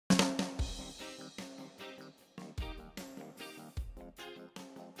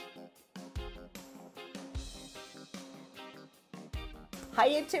Hi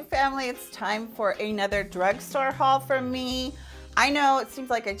YouTube family, it's time for another drugstore haul from me. I know it seems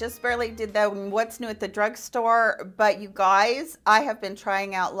like I just barely did that what's new at the drugstore, but you guys, I have been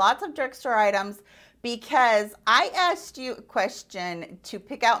trying out lots of drugstore items because I asked you a question to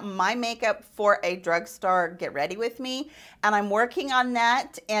pick out my makeup for a drugstore get ready with me, and I'm working on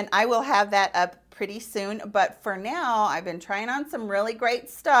that and I will have that up pretty soon. But for now, I've been trying on some really great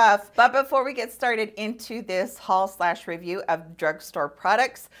stuff. But before we get started into this haul slash review of drugstore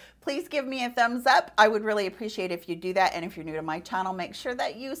products, please give me a thumbs up. I would really appreciate if you do that. And if you're new to my channel, make sure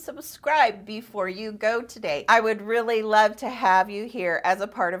that you subscribe before you go today. I would really love to have you here as a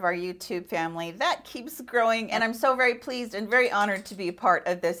part of our YouTube family that keeps growing. And I'm so very pleased and very honored to be a part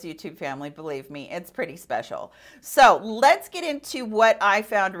of this YouTube family. Believe me, it's pretty special. So let's get into what I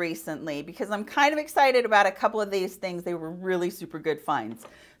found recently, because I'm kind of excited about a couple of these things. They were really super good finds.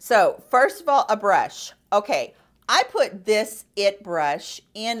 So first of all, a brush. Okay. I put this It brush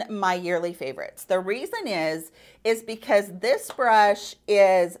in my yearly favorites. The reason is because this brush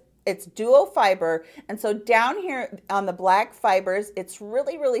it's dual fiber, and so down here on the black fibers, it's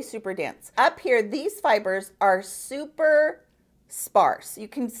really, really super dense. Up here, these fibers are super sparse. You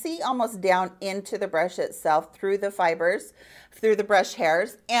can see almost down into the brush itself through the fibers, through the brush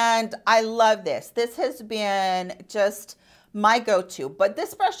hairs, and I love this. This has been just my go-to, but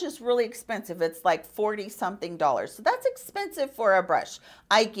this brush is really expensive. It's like $40 something. So that's expensive for a brush.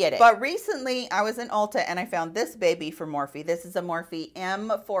 I get it. But recently I was in Ulta and I found this baby for Morphe. This is a Morphe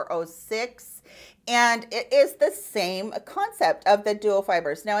M406. And it is the same concept of the dual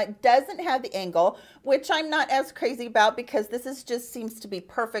fibers. Now it doesn't have the angle, which I'm not as crazy about because this is just seems to be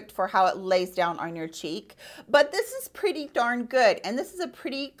perfect for how it lays down on your cheek. But this is pretty darn good. And this is a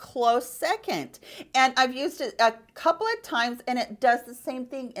pretty close second. And I've used it a couple of times and it does the same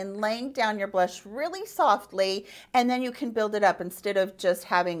thing in laying down your blush really softly. And then you can build it up instead of just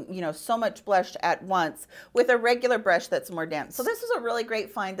having, you know, so much blush at once with a regular brush that's more dense. So this was a really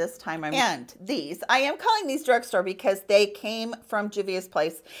great find this time. And I am calling these drugstore because they came from Juvia's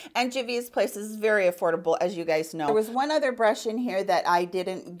Place, and Juvia's Place is very affordable, as you guys know. There was one other brush in here that I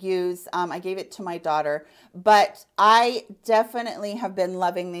didn't use. I gave it to my daughter, but I definitely have been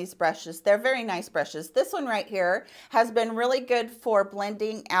loving these brushes. They're very nice brushes. This one right here has been really good for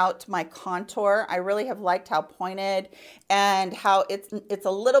blending out my contour. I really have liked how pointed and how it's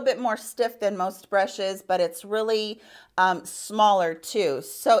a little bit more stiff than most brushes, but it's really smaller too.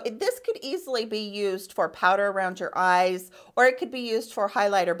 So this could easily be used for powder around your eyes, or it could be used for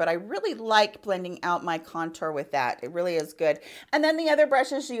highlighter, but I really like blending out my contour with that. It really is good. And then the other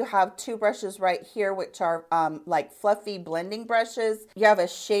brushes, you have two brushes right here, which are like fluffy blending brushes. You have a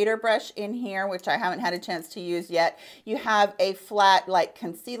shader brush in here, which I haven't had a chance to use yet. You have a flat like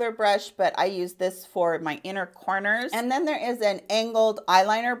concealer brush, but I use this for my inner corners. And then there is an angled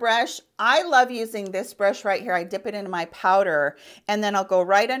eyeliner brush. I love using this brush right here. I dip it into my powder and then I'll go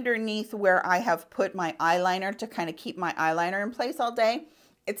right underneath where I have put my eyeliner to kind of keep my eyeliner in place all day.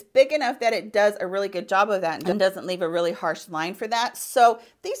 It's big enough that it does a really good job of that and doesn't leave a really harsh line for that. So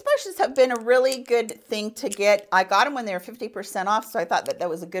these brushes have been a really good thing to get. I got them when they were 50% off, so I thought that that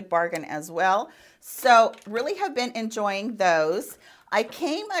was a good bargain as well. So really have been enjoying those. I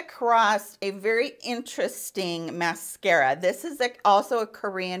came across a very interesting mascara. This is also a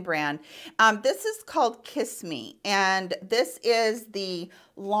Korean brand. This is called Kiss Me, and this is the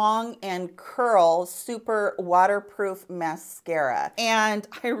Long and Curl Super Waterproof Mascara. And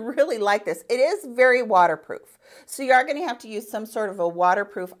I really like this. It is very waterproof. So you are going to have to use some sort of a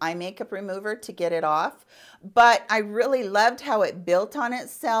waterproof eye makeup remover to get it off. But I really loved how it built on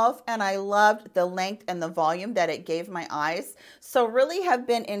itself, and I loved the length and the volume that it gave my eyes. So really have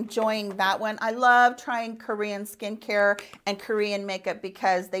been enjoying that one. I love trying Korean skincare and Korean makeup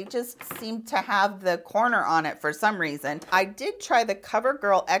because they just seem to have the corner on it for some reason. I did try the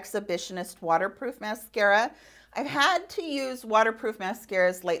CoverGirl Exhibitionist Waterproof Mascara. I've had to use waterproof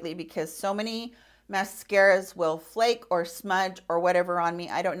mascaras lately because so many mascaras will flake or smudge or whatever on me.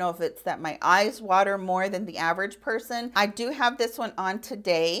 I don't know if it's that my eyes water more than the average person. I do have this one on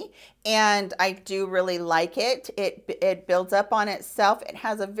today and I do really like it. It builds up on itself. It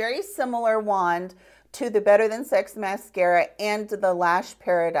has a very similar wand to the Better Than Sex mascara and the Lash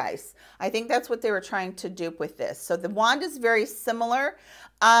Paradise. I think that's what they were trying to dupe with this. So the wand is very similar,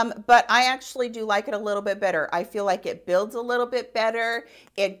 but I actually do like it a little bit better. I feel like it builds a little bit better.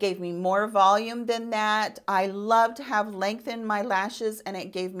 It gave me more volume than that. I love to have length in my lashes, and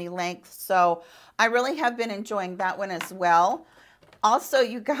it gave me length. So I really have been enjoying that one as well. Also,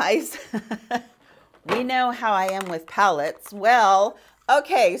 you guys, we know how I am with palettes. Well,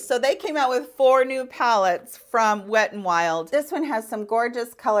 Okay, so they came out with 4 new palettes from Wet n Wild. This one has some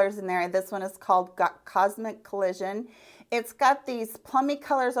gorgeous colors in there. This one is called Cosmic Collision. It's got these plummy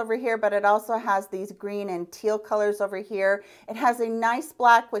colors over here, but it also has these green and teal colors over here. It has a nice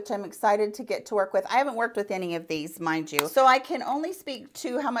black, which I'm excited to get to work with. I haven't worked with any of these, mind you. So I can only speak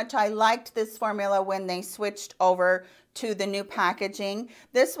to how much I liked this formula when they switched over to the new packaging.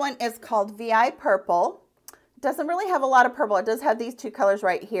 This one is called VI Purple. Doesn't really have a lot of purple. It does have these 2 colors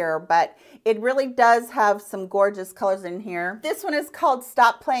right here, but it really does have some gorgeous colors in here. This one is called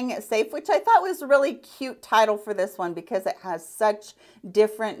Stop Playing It Safe, which I thought was a really cute title for this one because it has such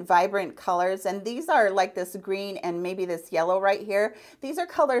different vibrant colors. And these are like this green and maybe this yellow right here. These are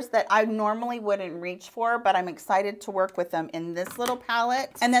colors that I normally wouldn't reach for, but I'm excited to work with them in this little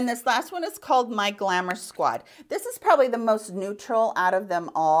palette. And then this last one is called My Glamour Squad. This is probably the most neutral out of them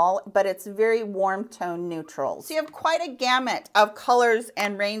all, but it's very warm tone neutral. So you have quite a gamut of colors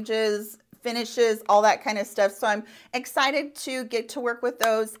and ranges, finishes, all that kind of stuff. So I'm excited to get to work with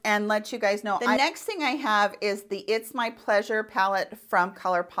those and let you guys know. The next thing I have is the It's My Pleasure palette from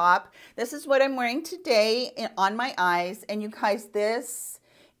ColourPop. This is what I'm wearing today on my eyes. And you guys, this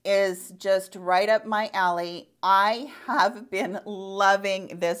is just right up my alley. I have been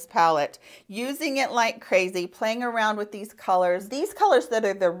loving this palette, using it like crazy, playing around with these colors. These colors that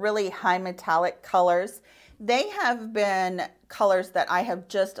are the really high metallic colors, they have been colors that I have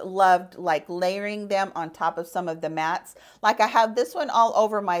just loved, like layering them on top of some of the mattes. Like I have this one all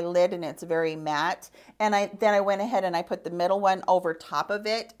over my lid and it's very matte. And then I went ahead and I put the middle one over top of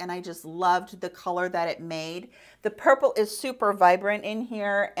it and I just loved the color that it made. The purple is super vibrant in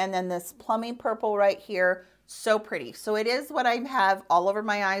here. And then this plummy purple right here, so pretty. So it is what I have all over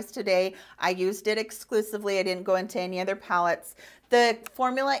my eyes today. I used it exclusively. I didn't go into any other palettes. The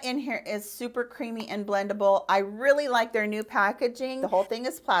formula in here is super creamy and blendable. I really like their new packaging. The whole thing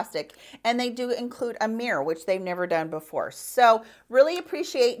is plastic and they do include a mirror, which they've never done before. So really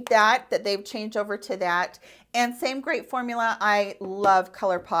appreciate that they've changed over to that. And same great formula. I love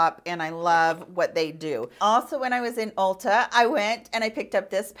ColourPop and I love what they do. Also, when I was in Ulta, I went and I picked up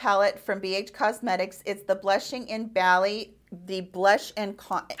this palette from BH Cosmetics. It's the Blushing in Bali, the blush and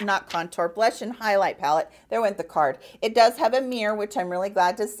blush and highlight palette. There went the card. It does have a mirror, which I'm really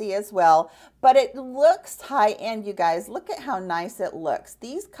glad to see as well, but it looks high-end, you guys. Look at how nice it looks.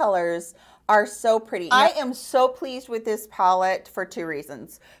 These colors are so pretty. I am so pleased with this palette for 2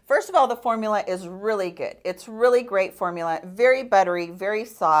 reasons. First of all, the formula is really good. It's really great formula, very buttery, very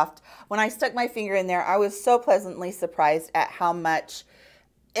soft. When I stuck my finger in there, I was so pleasantly surprised at how much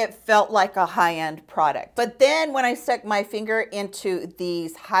it felt like a high-end product. But then when I stuck my finger into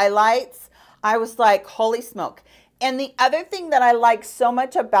these highlights, I was like, holy smoke. And the other thing that I like so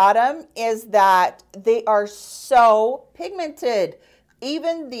much about them is that they are so pigmented.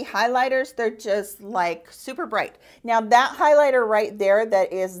 Even the highlighters, they're just like super bright. Now that highlighter right there,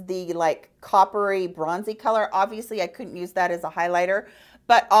 that is the like coppery bronzy color. Obviously I couldn't use that as a highlighter,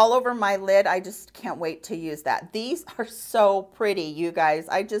 but all over my lid, I just can't wait to use that. These are so pretty, you guys.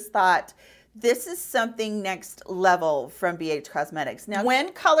 I just thought this is something next level from BH Cosmetics. Now, when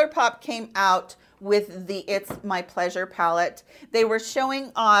ColourPop came out with the It's My Pleasure palette, they were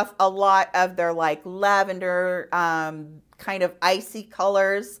showing off a lot of their like lavender, kind of icy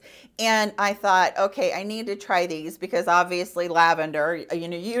colors. And I thought, okay, I need to try these because obviously lavender,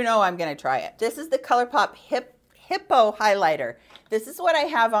 you know I'm going to try it. This is the ColourPop Hippo highlighter. This is what I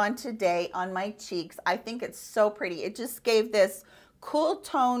have on today on my cheeks. I think it's so pretty. It just gave this cool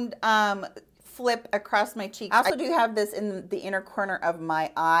toned flip across my cheeks. I also do have this in the inner corner of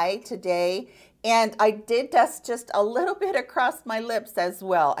my eye today. And I did dust just a little bit across my lips as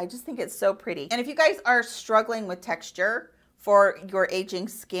well. I just think it's so pretty. And if you guys are struggling with texture for your aging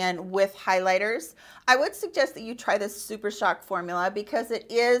skin with highlighters, I would suggest that you try this Super Shock formula because it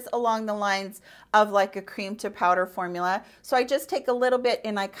is along the lines of like a cream to powder formula. So I just take a little bit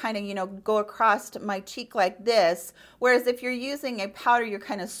and I kind of, go across my cheek like this. Whereas if you're using a powder, you're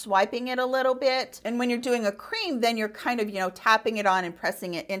kind of swiping it a little bit. And when you're doing a cream, then you're kind of, tapping it on and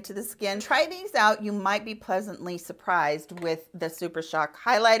pressing it into the skin. Try these out. You might be pleasantly surprised with the Super Shock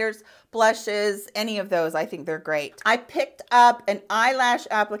highlighters, blushes, any of those. I think they're great. I picked up an eyelash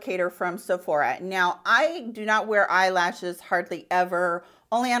applicator from Sephora. Now, I do not wear eyelashes hardly ever,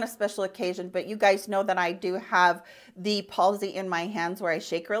 only on a special occasion, but you guys know that I do have the palsy in my hands where I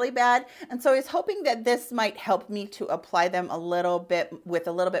shake really bad. And so I was hoping that this might help me to apply them a little bit with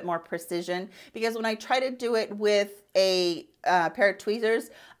a little bit more precision, because when I try to do it with a pair of tweezers,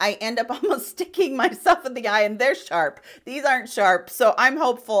 I end up almost sticking myself in the eye, and they're sharp. These aren't sharp, so I'm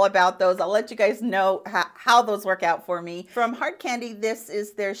hopeful about those. I'll let you guys know how those work out for me. From Hard Candy, this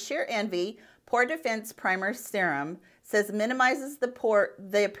is their Sheer Envy Pore Defense Primer Serum. It says minimizes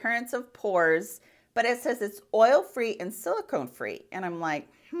the appearance of pores, but it says it's oil-free and silicone-free. And I'm like,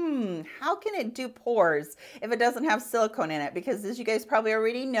 how can it do pores if it doesn't have silicone in it? Because as you guys probably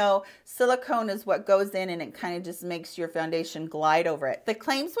already know, silicone is what goes in and it kind of just makes your foundation glide over it. The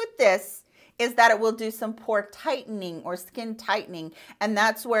claims with this is that it will do some pore tightening or skin tightening, and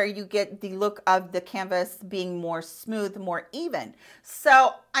that's where you get the look of the canvas being more smooth, more even.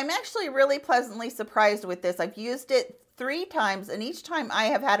 So I'm actually really pleasantly surprised with this. I've used it 3 times, and each time I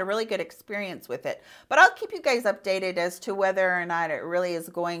have had a really good experience with it. But I'll keep you guys updated as to whether or not it really is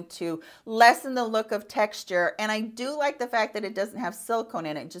going to lessen the look of texture. And I do like the fact that it doesn't have silicone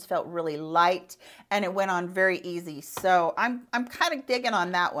in it. It just felt really light and it went on very easy. So I'm kind of digging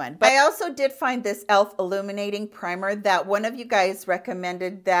on that one. But I also did find this e.l.f. illuminating primer that one of you guys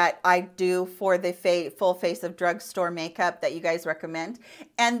recommended that I do for the full face of drugstore makeup that you guys recommend.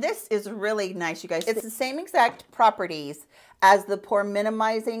 And this is really nice, you guys. It's the same exact properties as the pore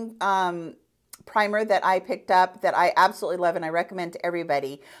minimizing primer that I picked up that I absolutely love and I recommend to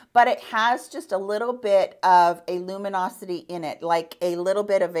everybody, but it has just a little bit of a luminosity in it, like a little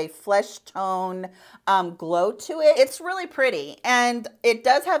bit of a flesh tone glow to it. It's really pretty, and it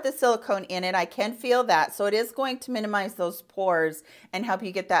does have the silicone in it. I can feel that, so it is going to minimize those pores and help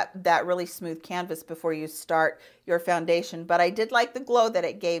you get that really smooth canvas before you start your foundation. But I did like the glow that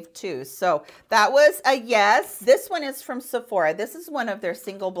it gave too, so that was a yes. This one is from Sephora. This is one of their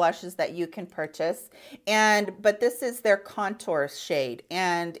single blushes that you can purchase, but this is their contour shade,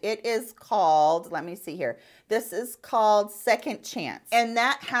 and it is called, let me see here, this is called Second Chance, and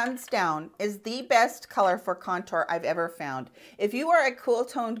that hands down is the best color for contour I've ever found. If you are a cool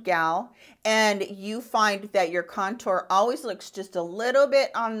toned gal and you find that your contour always looks just a little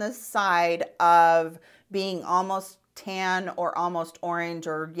bit on the side of being almost tan or almost orange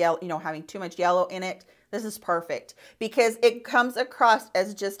or yellow, you know, having too much yellow in it, this is perfect because it comes across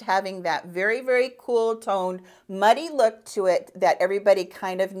as just having that very, very cool toned, muddy look to it that everybody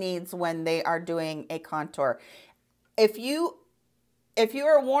kind of needs when they are doing a contour. If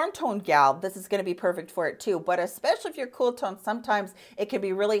you're a warm toned gal, this is going to be perfect for it too. But especially if you're cool toned, sometimes it can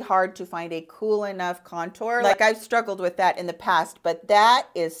be really hard to find a cool enough contour. Like I've struggled with that in the past, but that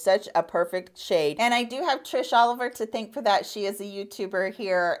is such a perfect shade. And I do have Trish Oliver to thank for that. She is a YouTuber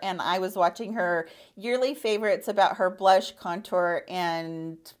here, and I was watching her yearly favorites about her blush, contour,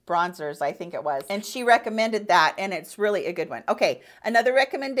 and bronzers, I think it was. And she recommended that, and it's really a good one. Okay, another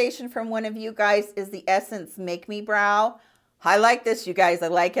recommendation from one of you guys is the Essence Make Me Brow. I like this, you guys. I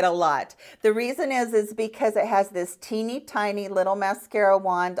like it a lot. The reason is because it has this teeny tiny little mascara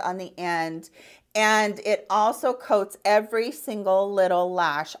wand on the end, and it also coats every single little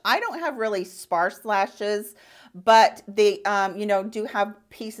lash. I don't have really sparse lashes, but they, you know, do have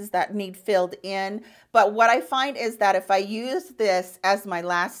pieces that need filled in. But what I find is that if I use this as my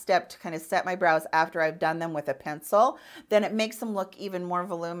last step to kind of set my brows after I've done them with a pencil, then it makes them look even more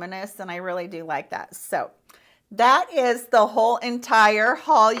voluminous, and I really do like that. So that is the whole entire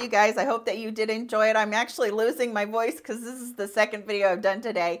haul, you guys. I hope that you did enjoy it. I'm actually losing my voice because this is the second video I've done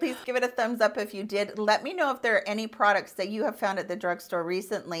today. Please give it a thumbs up if you did. Let me know if there are any products that you have found at the drugstore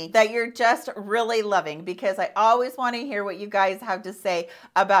recently that you're just really loving, because I always want to hear what you guys have to say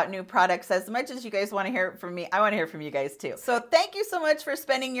about new products. As much as you guys want to hear it from me, I want to hear from you guys too. So thank you so much for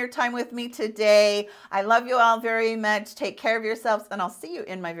spending your time with me today. I love you all very much. Take care of yourselves, and I'll see you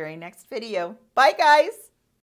in my very next video. Bye, guys.